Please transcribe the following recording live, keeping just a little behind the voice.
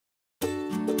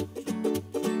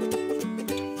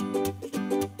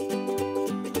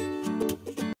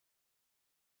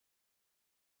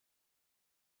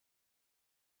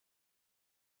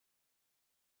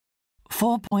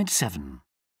4.7.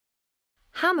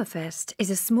 Hammerfest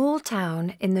is a small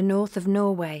town in the north of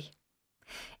Norway.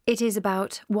 It is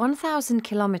about 1,000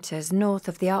 kilometres north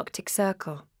of the Arctic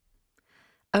Circle.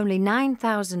 Only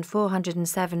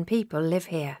 9,407 people live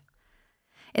here.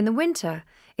 In the winter,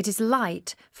 it is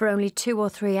light for only 2 or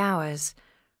 3 hours.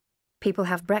 People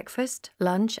have breakfast,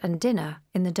 lunch and dinner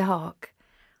in the dark.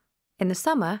 In the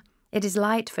summer, it is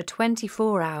light for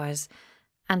 24 hours,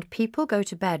 and people go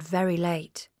to bed very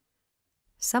late.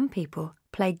 Some people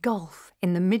play golf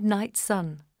in the midnight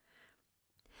sun.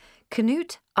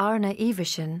 Knut Arne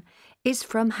Iversen is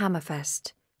from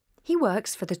Hammerfest. He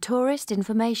works for the Tourist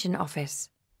Information Office.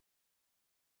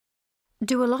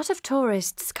 Do a lot of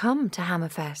tourists come to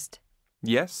Hammerfest?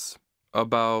 Yes,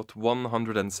 about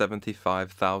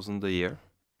 175,000 a year.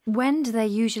 When do they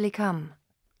usually come?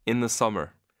 In the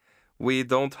summer. We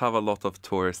don't have a lot of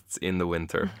tourists in the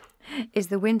winter. Is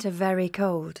the winter very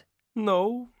cold?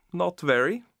 No, not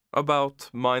very. About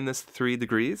 -3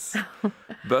 degrees.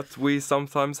 But we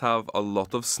sometimes have a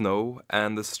lot of snow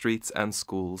and the streets and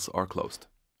schools are closed.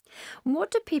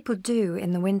 What do people do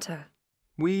in the winter?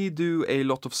 We do a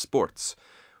lot of sports.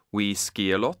 We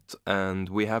ski a lot and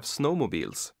we have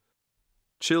snowmobiles.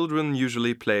 Children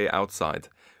usually play outside,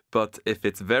 but if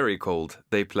it's very cold,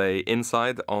 they play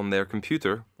inside on their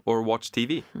computer or watch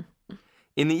TV.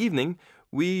 In the evening,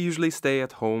 we usually stay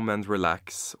at home and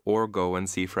relax or go and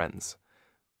see friends.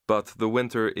 But the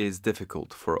winter is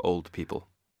difficult for old people.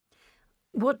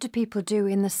 What do people do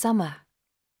in the summer?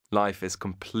 Life is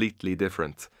completely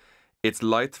different. It's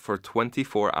light for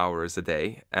 24 hours a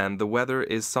day, and the weather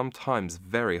is sometimes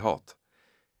very hot.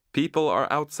 People are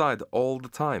outside all the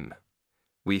time.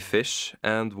 We fish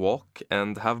and walk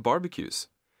and have barbecues.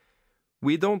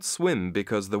 We don't swim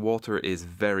because the water is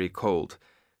very cold,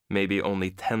 maybe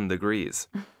only 10 degrees.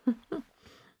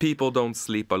 People don't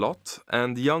sleep a lot,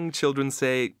 and young children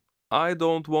say, "I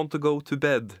don't want to go to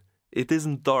bed. It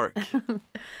isn't dark."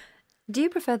 Do you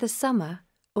prefer the summer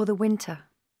or the winter?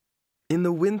 In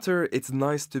the winter, it's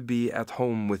nice to be at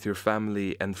home with your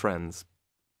family and friends,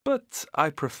 but I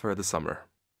prefer the summer.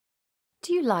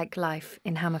 Do you like life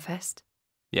in Hammerfest?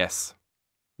 Yes,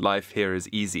 life here is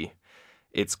easy.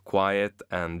 It's quiet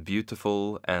and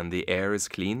beautiful and the air is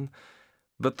clean,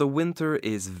 but the winter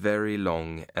is very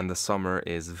long and the summer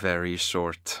is very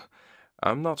short.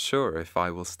 I'm not sure if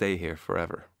I will stay here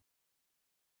forever.